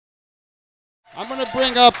I'm going to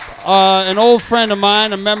bring up an old friend of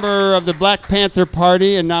mine, a member of the Black Panther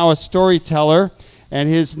Party and now a storyteller, and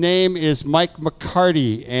his name is Mike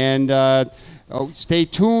McCarty. And stay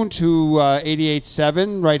tuned to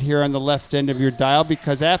 88.7 right here on the left end of your dial,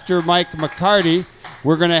 because after Mike McCarty,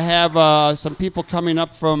 we're going to have some people coming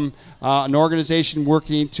up from an organization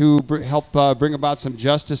working to help bring about some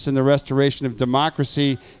justice and the restoration of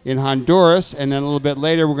democracy in Honduras. And then a little bit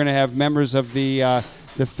later, we're going to have members of the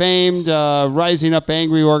famed Rising Up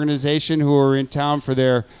Angry organization who are in town for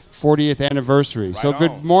their 40th anniversary. Right so on.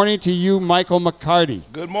 Good morning to you, Michael McCarty.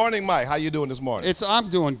 Good morning, Mike. How you doing this morning? I'm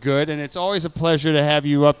doing good, and it's always a pleasure to have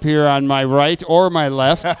you up here on my right or my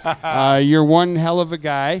left. You're one hell of a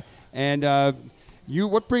guy. And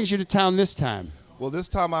what brings you to town this time? Well, this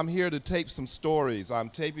time I'm here to tape some stories. I'm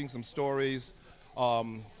taping some stories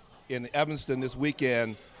in Evanston this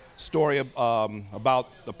weekend. Story about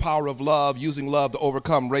the power of love, using love to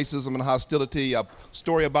overcome racism and hostility. A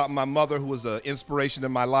story about my mother, who was an inspiration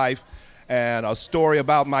in my life, and a story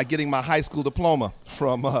about getting my high school diploma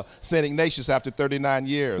from St. Ignatius after 39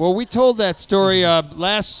 years. Well, we told that story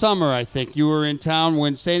last summer, I think. You were in town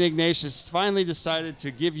when St. Ignatius finally decided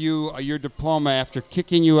to give you your diploma after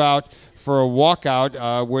kicking you out for a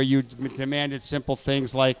walkout where you demanded simple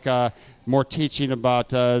things like more teaching about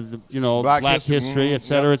Black history, et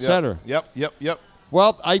cetera, et cetera. Yep.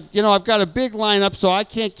 Well, I've got a big lineup, so I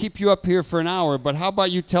can't keep you up here for an hour, but how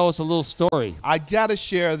about you tell us a little story? I got to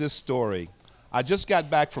share this story. I just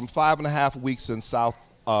got back from 5.5 weeks in South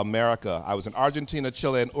America. I was in Argentina,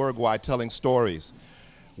 Chile, and Uruguay telling stories.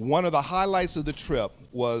 One of the highlights of the trip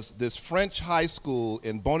was this French high school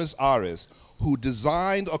in Buenos Aires who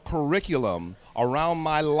designed a curriculum around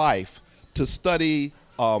my life to study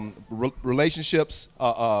relationships,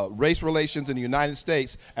 race relations in the United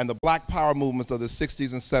States and the Black Power movements of the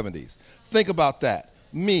 60s and 70s. Think about that.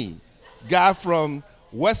 Me, guy from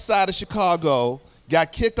west side of Chicago,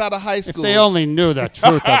 got kicked out of high school. If they only knew the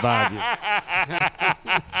truth about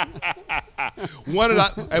you. One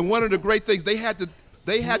of the great things, they had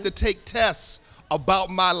to take tests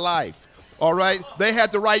about my life. All right? They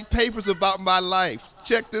had to write papers about my life.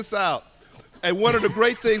 Check this out. And one of the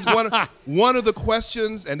great things, one of the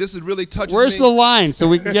questions, and this is really touches Where's me. the line so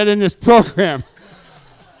we can get in this program?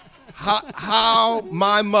 How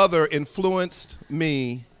my mother influenced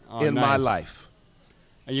me in my life.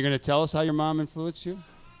 Are you going to tell us how your mom influenced you?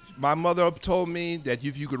 My mother told me that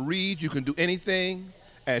if you could read, you can do anything,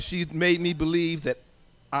 and she made me believe that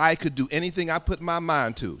I could do anything I put my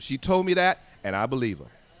mind to. She told me that, and I believe her.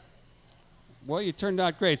 Well, you turned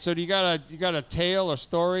out great. So you got a tale or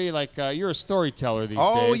story? Like you're a storyteller these days.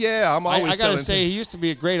 Oh yeah, I'm always. I got to say, he used to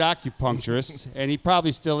be a great acupuncturist, and he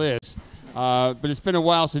probably still is. But it's been a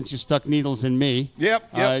while since you stuck needles in me. Yep.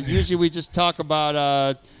 Usually we just talk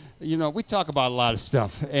about, we talk about a lot of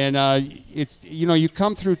stuff, and you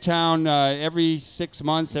come through town every 6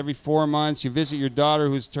 months, every 4 months. You visit your daughter,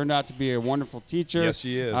 who's turned out to be a wonderful teacher. Yes,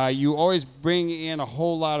 she is. You always bring in a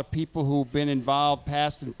whole lot of people who've been involved,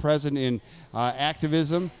 past and present, in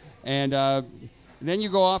activism, and then you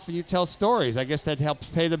go off and you tell stories. I guess that helps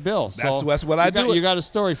pay the bills. That's what I do. You got a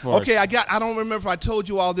story for us. Okay, I don't remember if I told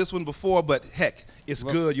you all this one before, but heck, it's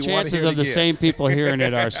good. You want to hear it again. Chances of the same people hearing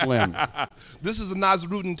it are slim. This is a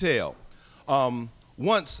Nasruddin tale.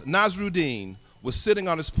 Once Nasruddin was sitting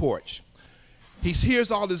on his porch. He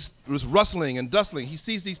hears all this rustling and dustling. He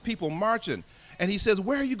sees these people marching, and he says,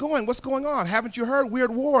 "Where are you going? What's going on? Haven't you heard? We're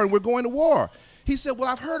at war, and we're going to war." He said, "Well,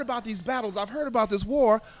 I've heard about these battles. I've heard about this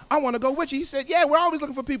war. I want to go with you." He said, "Yeah, we're always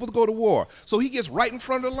looking for people to go to war." So he gets right in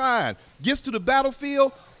front of the line, gets to the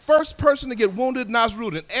battlefield. First person to get wounded,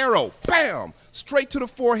 Nasruddin, arrow, bam, straight to the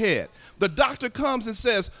forehead. The doctor comes and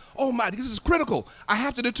says, "Oh my, this is critical. I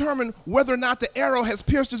have to determine whether or not the arrow has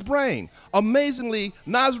pierced his brain." Amazingly,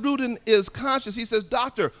 Nasruddin is conscious. He says,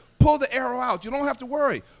 "Doctor, pull the arrow out. You don't have to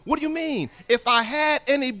worry." "What do you mean? If I had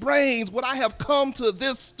any brains, would I have come to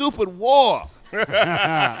this stupid war?"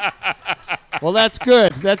 Well, that's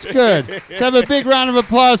good. That's good. Let's have a big round of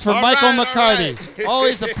applause for Michael McCarty. Right.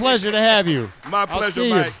 Always a pleasure to have you. My pleasure, I'll see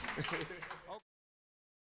Mike. You.